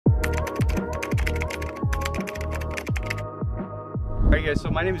Alright guys, so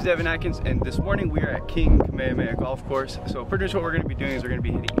my name is Devin Atkins, and this morning we are at King Kamehameha Golf Course. So pretty much what we're going to be doing is we're going to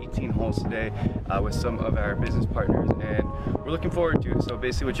be hitting 18 holes today with some of our business partners, and we're looking forward to it. So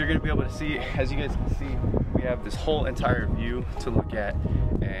basically what you're going to be able to see, as you guys can see, we have this whole entire view to look at,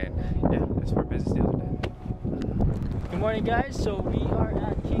 and yeah, that's where business deals are done. Good morning guys, so we are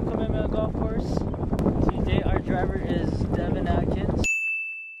at King Kamehameha Golf Course. Today our driver is Devin Atkins.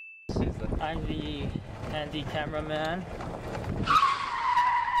 I'm the handy cameraman.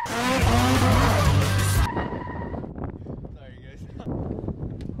 Sorry guys.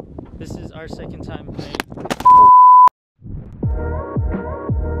 This is our second time playing.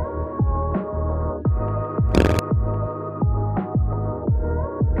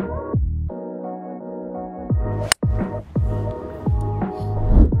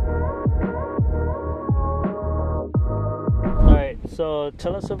 Alright, so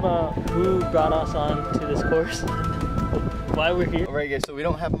tell us about who brought us on to this course. Why we're here. Alright guys, so we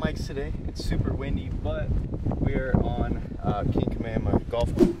don't have mics today. It's super windy, but we are on King Kamehameha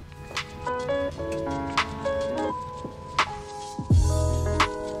Golf Club.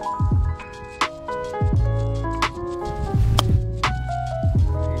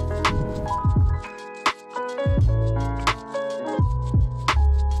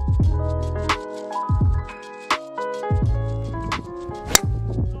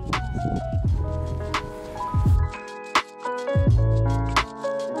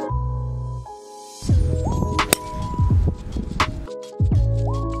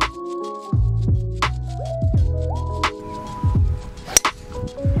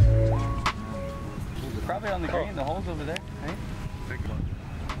 Probably on the green, the hole's over there, right?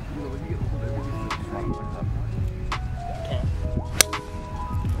 Okay.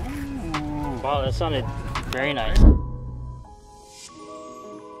 Wow, that sounded very nice.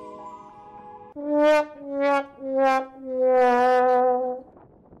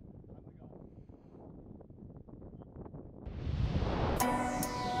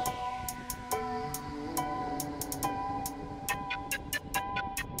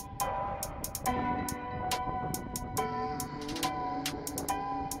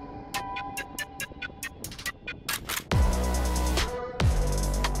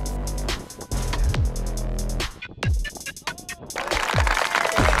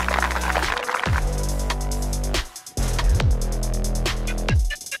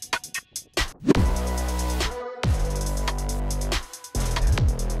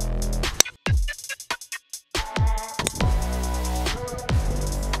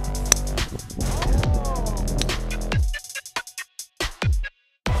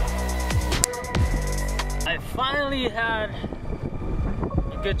 I finally had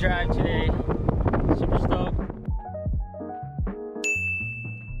a good drive today. Super stoked.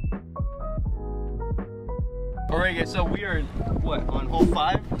 Alright guys, so we are, what, on hole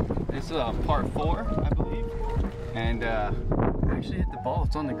 5? This is part 4, I believe. And I actually hit the ball.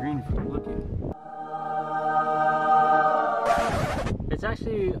 It's on the green if you're looking. It's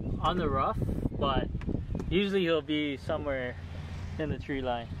actually on the rough, but usually he'll be somewhere in the tree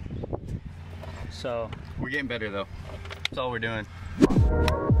line. So we're getting better though. That's all we're doing.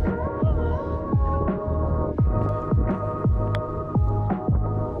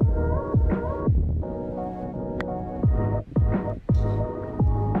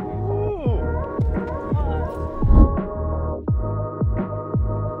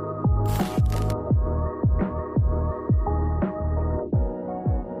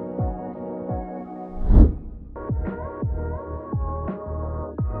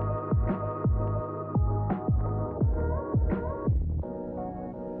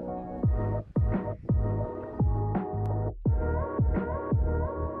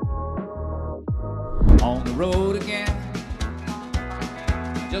 On the road again,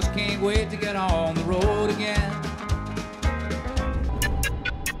 just can't wait to get on the road again.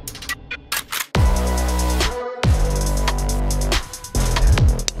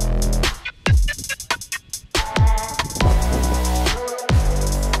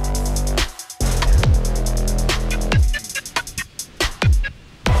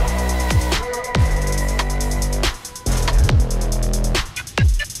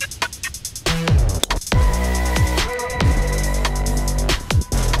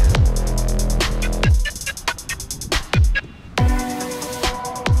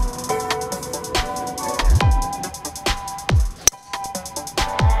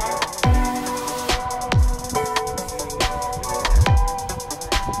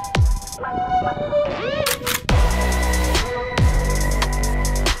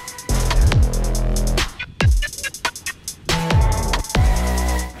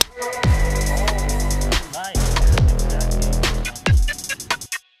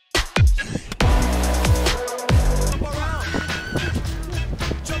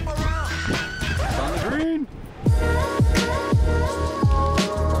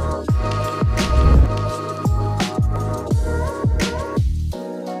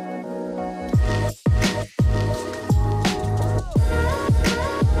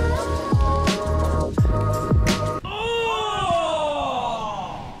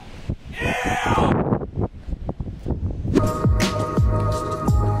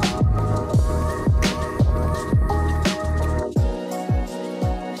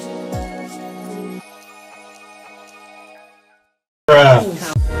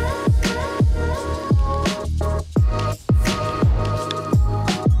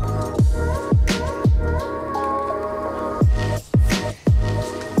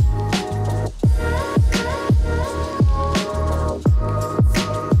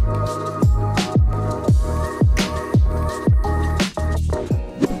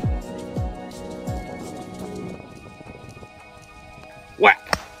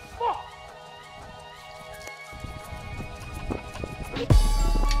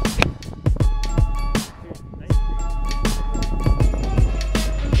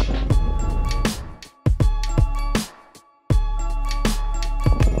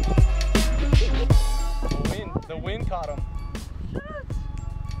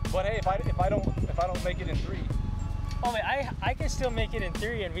 But hey, if I don't make it in 3. Oh wait, I can still make it in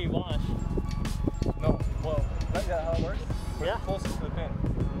 3 and rewash. No, well, is that how it works? Yeah. Closest to the pin.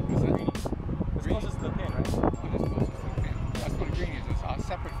 What's that? It's closest to the pin, right? Oh, that's closest to the pin. That's what green is. It's all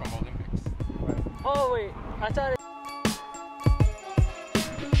separate from Olympics. Right. Oh wait, I thought it.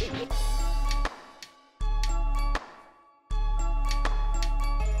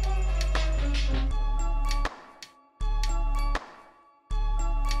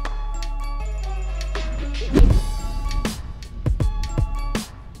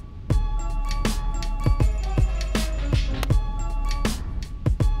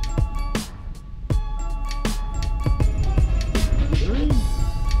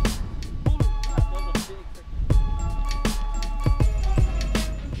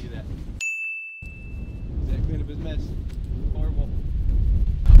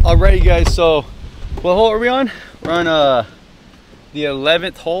 Alrighty guys, so what hole are we on? We're on the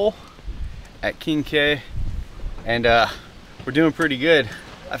 11th hole at King K, and we're doing pretty good.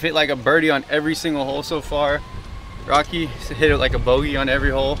 I've hit like a birdie on every single hole so far. Rocky hit it like a bogey on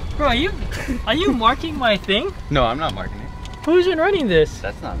every hole. Bro, are you marking my thing? No, I'm not marking it. Who's been running this?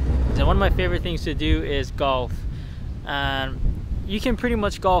 That's not. So one of my favorite things to do is golf, and you can pretty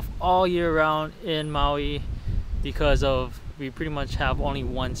much golf all year round in Maui because we pretty much have only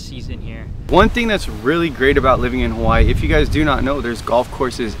one season here. One thing that's really great about living in Hawaii, if you guys do not know, there's golf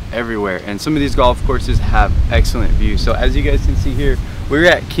courses everywhere, and some of these golf courses have excellent views. So as you guys can see here, we're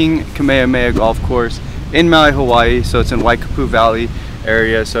at King Kamehameha Golf Course in Maui, Hawaii. So it's in Waikapu Valley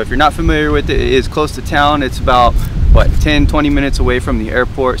area. So if you're not familiar with it, it is close to town. It's about what, 10-20 minutes away from the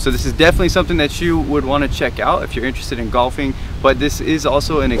airport. So this is definitely something that you would want to check out if you're interested in golfing. But this is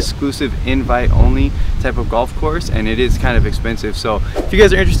also an exclusive invite only type of golf course, and it is kind of expensive. So if you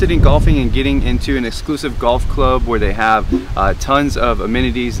guys are interested in golfing and getting into an exclusive golf club where they have tons of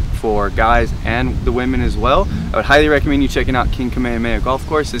amenities for guys and the women as well, I would highly recommend you checking out King Kamehameha Golf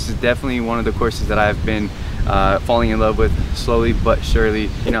Course. This is definitely one of the courses that I've been falling in love with slowly but surely.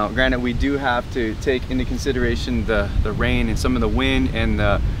 You know, granted, we do have to take into consideration the rain and some of the wind and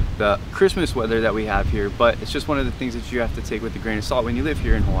the Christmas weather that we have here, but it's just one of the things that you have to take with a grain of salt when you live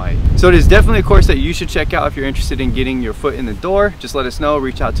here in Hawaii. So it is definitely a course that you should check out if you're interested in getting your foot in the door. Just let us know,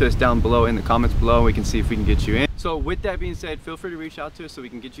 reach out to us down below in the comments below. We can see if we can get you in. So with that being said, feel free to reach out to us so we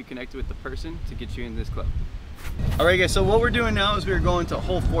can get you connected with the person to get you in this club. Alright guys, so what we're doing now is we're going to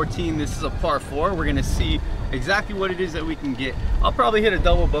hole 14. This is a par 4. We're gonna see exactly what it is that we can get. I'll probably hit a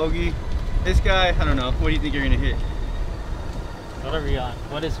double bogey. This guy, I don't know. What do you think you're gonna hit? What are we on?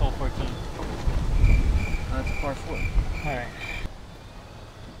 What is hole 14? That's a par 4. Alright.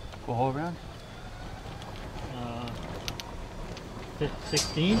 What hole around?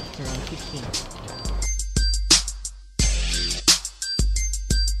 16? Around 16.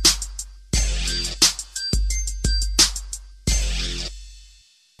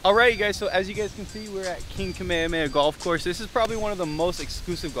 Alright guys, so as you guys can see, we're at King Kamehameha Golf Course. This is probably one of the most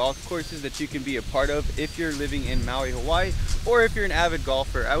exclusive golf courses that you can be a part of if you're living in Maui, Hawaii, or if you're an avid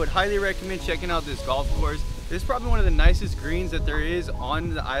golfer. I would highly recommend checking out this golf course. This is probably one of the nicest greens that there is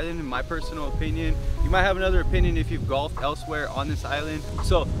on the island, in my personal opinion. You might have another opinion if you've golfed elsewhere on this island.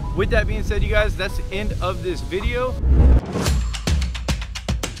 So with that being said, you guys, that's the end of this video.